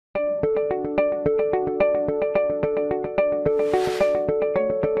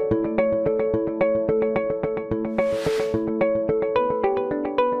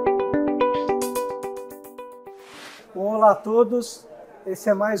Olá a todos, esse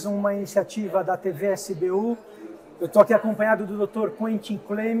é mais uma iniciativa da TV SBU. Eu estou aqui acompanhado do Dr. Quentin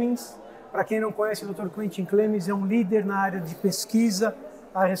Clemens. Para quem não conhece, o Dr. Quentin Clemens é um líder na área de pesquisa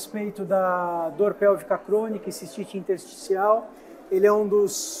a respeito da dor pélvica crônica e cistite intersticial. Ele é um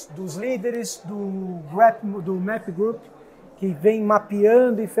dos líderes do MAPP Group, que vem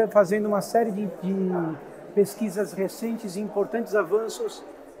mapeando e fazendo uma série de pesquisas recentes e importantes avanços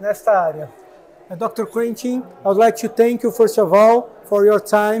nesta área. Dr. Quentin, I would like to thank you first of all for your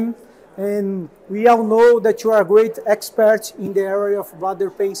time, and we all know that you are a great expert in the area of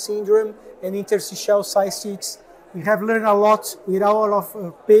bladder pain syndrome and interstitial cystitis. We have learned a lot with all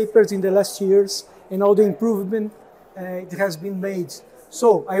of papers in the last years and all the improvement it has been made.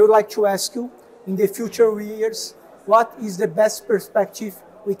 So I would like to ask you, in the future years, what is the best perspective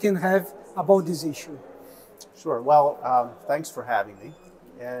we can have about this issue? Sure. Well, thanks for having me.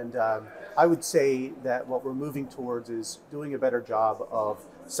 And I would say that what we're moving towards is doing a better job of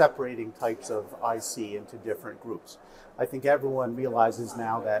separating types of IC into different groups. I think everyone realizes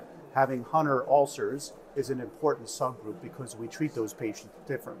now that having Hunter ulcers is an important subgroup because we treat those patients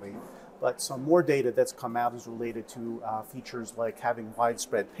differently. But some more data that's come out is related to features like having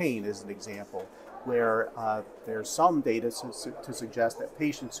widespread pain as an example, where there's some data to suggest that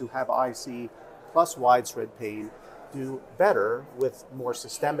patients who have IC plus widespread pain do better with more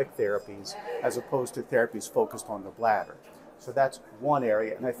systemic therapies as opposed to therapies focused on the bladder. So that's one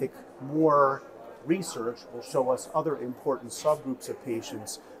area, and I think more research will show us other important subgroups of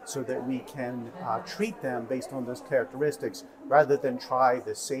patients so that we can treat them based on those characteristics rather than try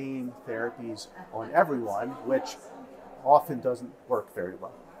the same therapies on everyone, which often doesn't work very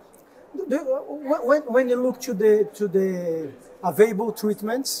well. When you look to the available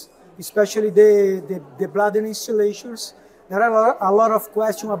treatments, especially the bladder instillations, there are a lot of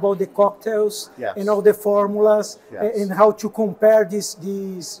questions about the cocktails. Yes. And all the formulas. Yes. And how to compare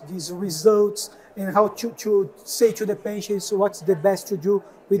these results and how to say to the patients what's the best to do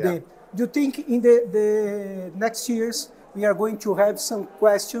with them. Do you think in the next years we are going to have some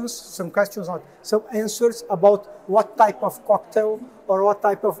answers about what type of cocktail or what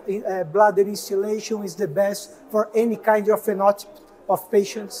type of bladder installation is the best for any kind of phenotype of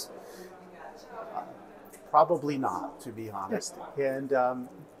patients? Probably not, to be honest. And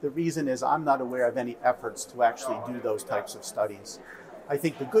the reason is I'm not aware of any efforts to actually do those types of studies. I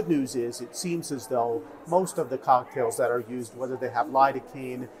think the good news is it seems as though most of the cocktails that are used, whether they have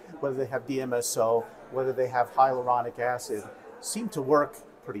lidocaine, whether they have DMSO, whether they have hyaluronic acid, seem to work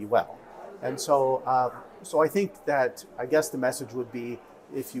pretty well. And so, I think that, I guess the message would be,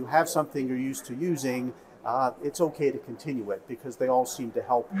 if you have something you're used to using, it's okay to continue it because they all seem to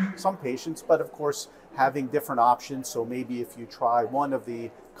help some patients, but of course having different options. So maybe if you try one of the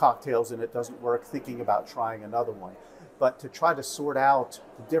cocktails and it doesn't work, thinking about trying another one. But to try to sort out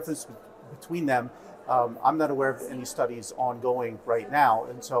the difference between them, I'm not aware of any studies ongoing right now.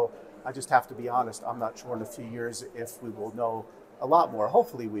 And so I just have to be honest, I'm not sure in a few years if we will know a lot more.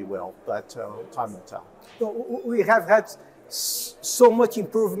 Hopefully we will, but time will tell. So we have had so much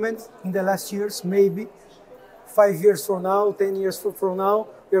improvement in the last years, maybe 5 years from now, 10 years from now,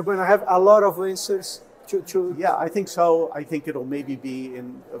 we're going to have a lot of answers to... Yeah, I think so. I think it'll maybe be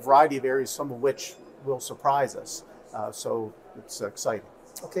in a variety of areas, some of which will surprise us. So it's exciting.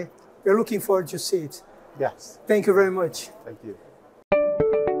 Okay. We're looking forward to see it. Yes. Thank you very much. Thank you.